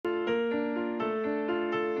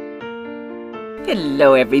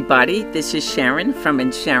Hello, everybody. This is Sharon from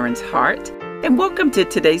In Sharon's Heart, and welcome to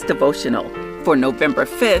today's devotional for November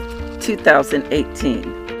 5th,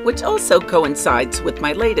 2018, which also coincides with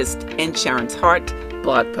my latest In Sharon's Heart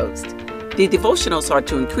blog post. The devotionals are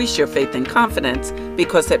to increase your faith and confidence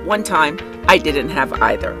because at one time I didn't have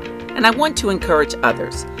either, and I want to encourage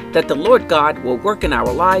others that the Lord God will work in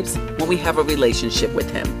our lives when we have a relationship with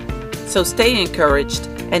Him. So stay encouraged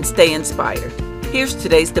and stay inspired. Here's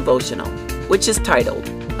today's devotional, which is titled,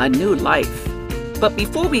 A New Life. But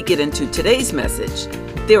before we get into today's message,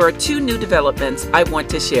 there are two new developments I want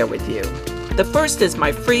to share with you. The first is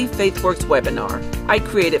my free FaithWorks webinar I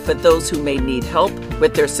created for those who may need help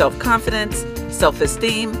with their self-confidence,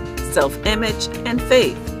 self-esteem, self-image, and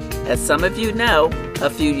faith. As some of you know, a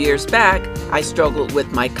few years back, I struggled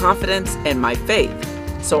with my confidence and my faith,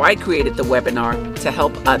 so I created the webinar to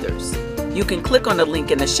help others. You can click on the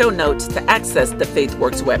link in the show notes to access the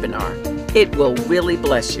FaithWorks webinar. It will really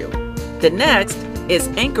bless you. The next is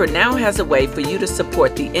Anchor now has a way for you to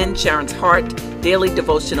support the In Sharon's Heart Daily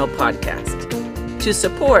Devotional Podcast. To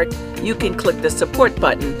support, you can click the support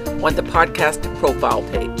button on the podcast profile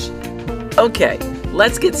page. Okay,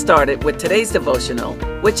 let's get started with today's devotional,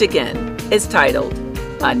 which again is titled,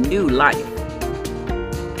 A New Life.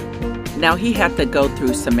 Now he had to go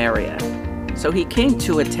through Samaria. So he came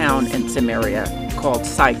to a town in Samaria called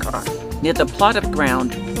Sychar, near the plot of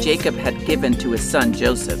ground Jacob had given to his son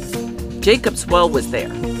Joseph. Jacob's well was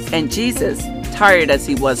there, and Jesus, tired as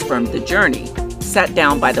he was from the journey, sat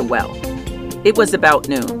down by the well. It was about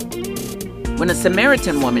noon. When a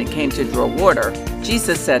Samaritan woman came to draw water,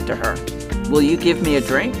 Jesus said to her, "Will you give me a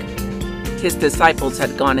drink?" His disciples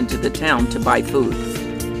had gone into the town to buy food.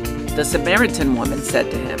 The Samaritan woman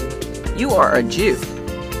said to him, "You are a Jew,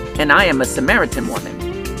 and I am a Samaritan woman.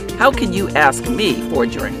 How can you ask me for a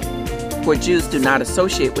drink?" For Jews do not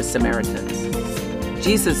associate with Samaritans.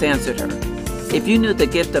 Jesus answered her, "If you knew the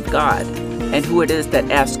gift of God and who it is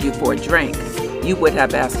that asks you for a drink, you would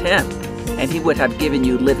have asked him, and he would have given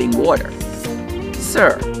you living water."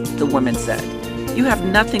 "Sir," the woman said, "you have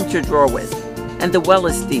nothing to draw with, and the well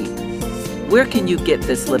is deep. Where can you get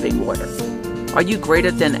this living water? Are you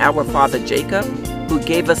greater than our father Jacob, who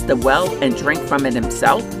gave us the well and drank from it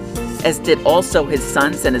himself, as did also his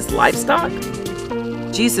sons and his livestock?"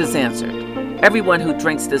 Jesus answered, "Everyone who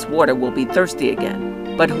drinks this water will be thirsty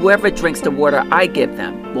again, but whoever drinks the water I give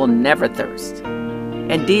them will never thirst.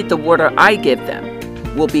 Indeed, the water I give them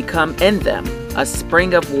will become in them a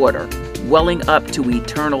spring of water, welling up to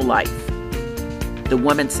eternal life." The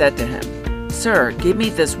woman said to him, "Sir, give me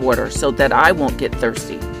this water so that I won't get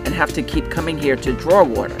thirsty and have to keep coming here to draw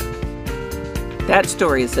water." That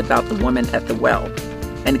story is about the woman at the well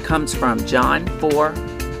and comes from John 4,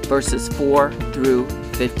 verses 4 through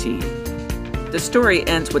 15. The story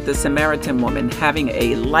ends with the Samaritan woman having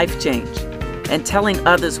a life change and telling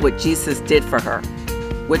others what Jesus did for her,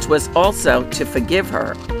 which was also to forgive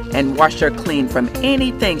her and wash her clean from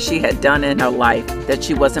anything she had done in her life that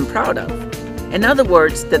she wasn't proud of. In other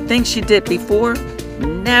words, the things she did before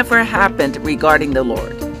never happened regarding the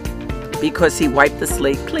Lord, because He wiped the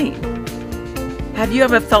slate clean. Have you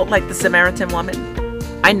ever felt like the Samaritan woman?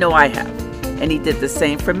 I know I have, and He did the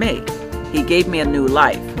same for me. He gave me a new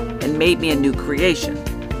life and made me a new creation.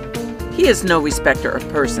 He is no respecter of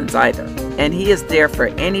persons either, and He is there for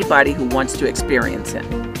anybody who wants to experience Him.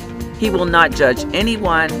 He will not judge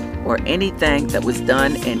anyone or anything that was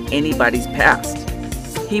done in anybody's past.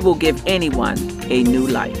 He will give anyone a new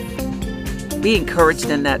life. Be encouraged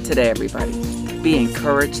in that today, everybody. Be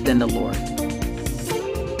encouraged in the Lord.